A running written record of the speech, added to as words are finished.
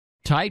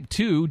Type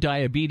 2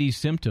 diabetes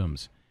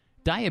symptoms.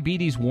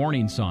 Diabetes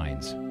warning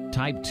signs.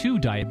 Type 2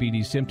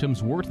 diabetes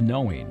symptoms worth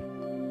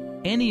knowing.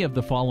 Any of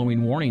the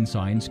following warning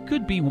signs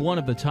could be one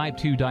of the type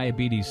 2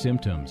 diabetes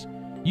symptoms.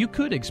 You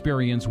could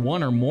experience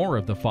one or more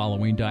of the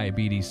following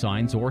diabetes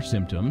signs or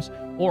symptoms,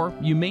 or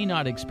you may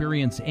not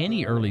experience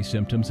any early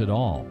symptoms at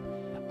all.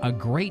 A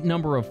great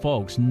number of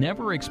folks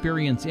never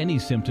experience any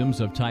symptoms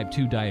of type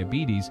 2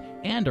 diabetes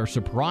and are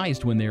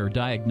surprised when they are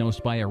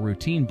diagnosed by a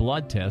routine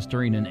blood test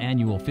during an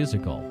annual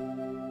physical.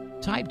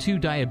 Type 2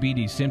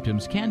 diabetes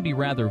symptoms can be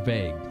rather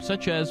vague,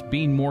 such as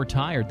being more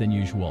tired than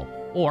usual,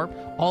 or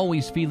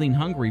always feeling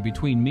hungry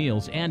between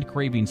meals and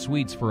craving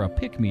sweets for a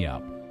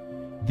pick-me-up.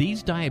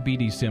 These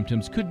diabetes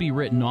symptoms could be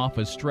written off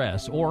as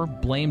stress or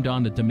blamed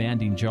on a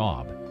demanding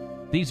job.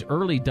 These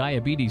early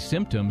diabetes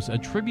symptoms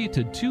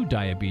attributed to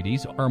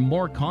diabetes are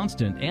more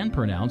constant and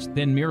pronounced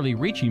than merely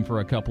reaching for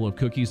a couple of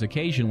cookies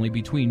occasionally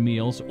between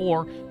meals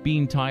or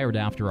being tired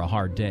after a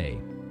hard day.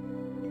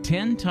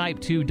 10 type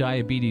 2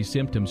 diabetes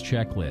symptoms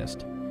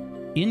checklist.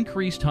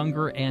 Increased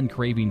hunger and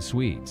craving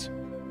sweets.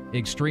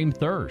 Extreme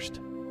thirst.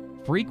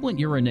 Frequent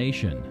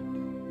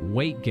urination.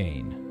 Weight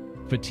gain.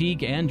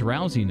 Fatigue and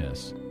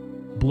drowsiness.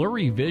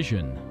 Blurry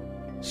vision.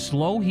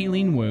 Slow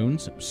healing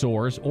wounds,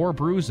 sores, or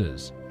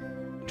bruises.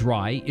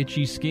 Dry,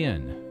 itchy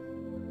skin.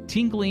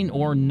 Tingling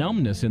or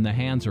numbness in the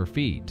hands or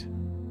feet.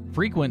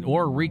 Frequent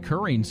or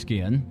recurring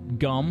skin,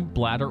 gum,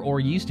 bladder, or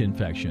yeast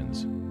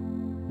infections.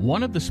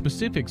 One of the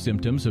specific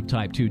symptoms of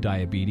type 2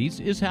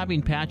 diabetes is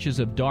having patches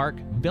of dark,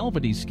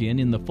 velvety skin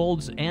in the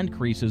folds and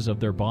creases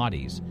of their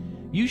bodies,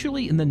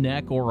 usually in the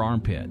neck or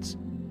armpits.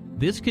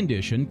 This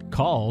condition,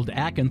 called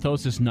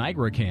acanthosis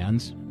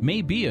nigricans,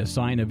 may be a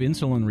sign of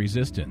insulin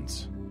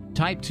resistance.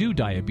 Type 2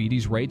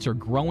 diabetes rates are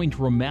growing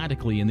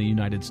dramatically in the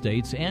United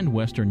States and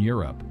Western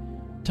Europe.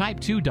 Type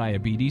 2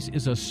 diabetes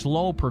is a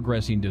slow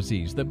progressing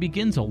disease that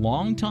begins a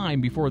long time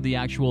before the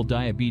actual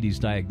diabetes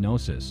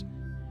diagnosis.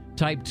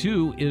 Type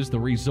 2 is the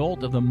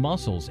result of the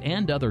muscles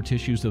and other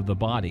tissues of the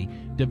body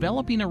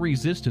developing a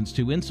resistance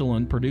to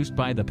insulin produced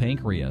by the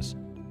pancreas.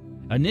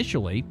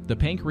 Initially, the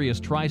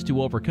pancreas tries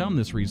to overcome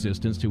this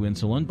resistance to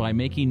insulin by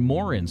making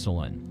more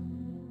insulin.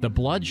 The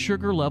blood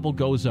sugar level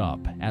goes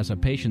up as a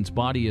patient's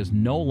body is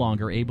no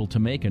longer able to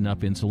make enough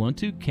insulin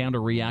to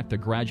counterreact the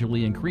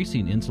gradually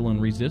increasing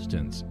insulin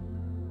resistance.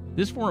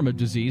 This form of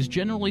disease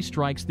generally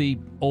strikes the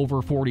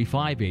over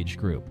 45 age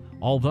group,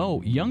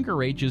 although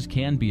younger ages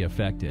can be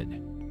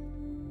affected.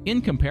 In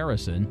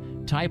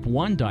comparison, type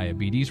 1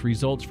 diabetes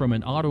results from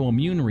an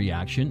autoimmune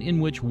reaction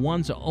in which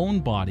one's own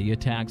body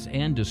attacks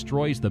and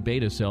destroys the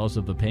beta cells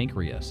of the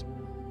pancreas.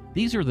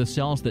 These are the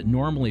cells that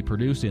normally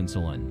produce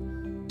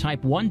insulin.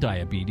 Type 1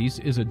 diabetes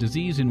is a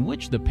disease in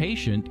which the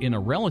patient, in a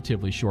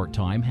relatively short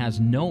time, has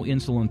no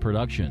insulin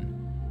production.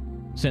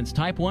 Since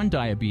type 1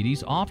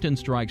 diabetes often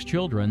strikes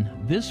children,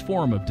 this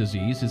form of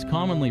disease is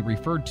commonly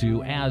referred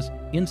to as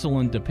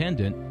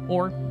insulin-dependent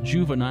or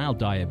juvenile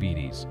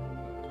diabetes.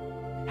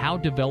 How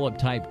develop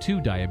type 2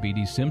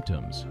 diabetes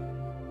symptoms?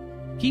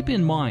 Keep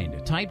in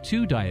mind, type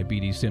 2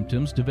 diabetes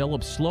symptoms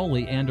develop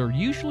slowly and are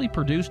usually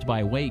produced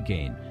by weight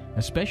gain,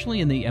 especially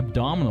in the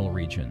abdominal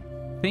region.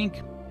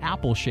 Think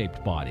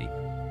apple-shaped body.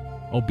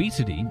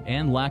 Obesity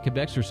and lack of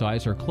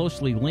exercise are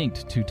closely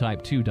linked to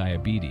type 2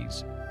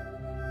 diabetes.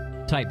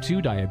 Type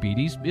 2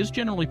 diabetes is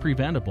generally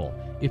preventable.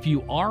 If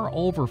you are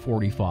over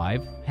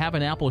 45, have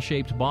an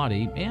apple-shaped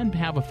body, and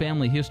have a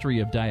family history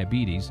of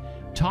diabetes,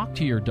 talk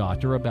to your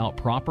doctor about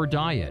proper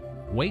diet,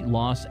 weight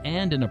loss,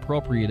 and an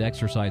appropriate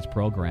exercise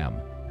program.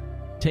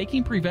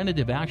 Taking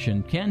preventative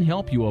action can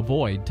help you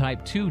avoid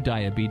type 2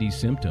 diabetes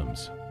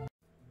symptoms.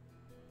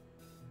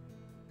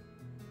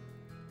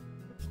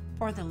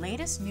 For the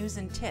latest news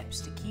and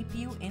tips to keep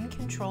you in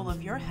control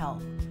of your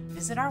health,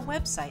 visit our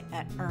website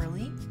at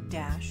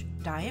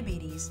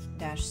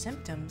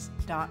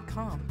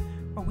early-diabetes-symptoms.com,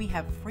 where we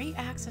have free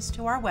access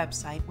to our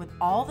website with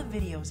all the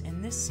videos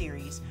in this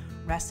series,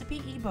 recipe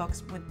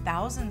ebooks with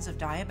thousands of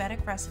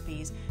diabetic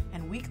recipes,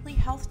 and weekly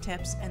health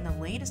tips and the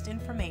latest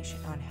information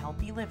on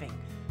healthy living.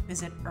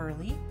 Visit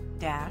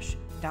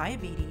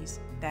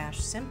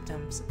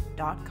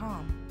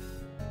early-diabetes-symptoms.com.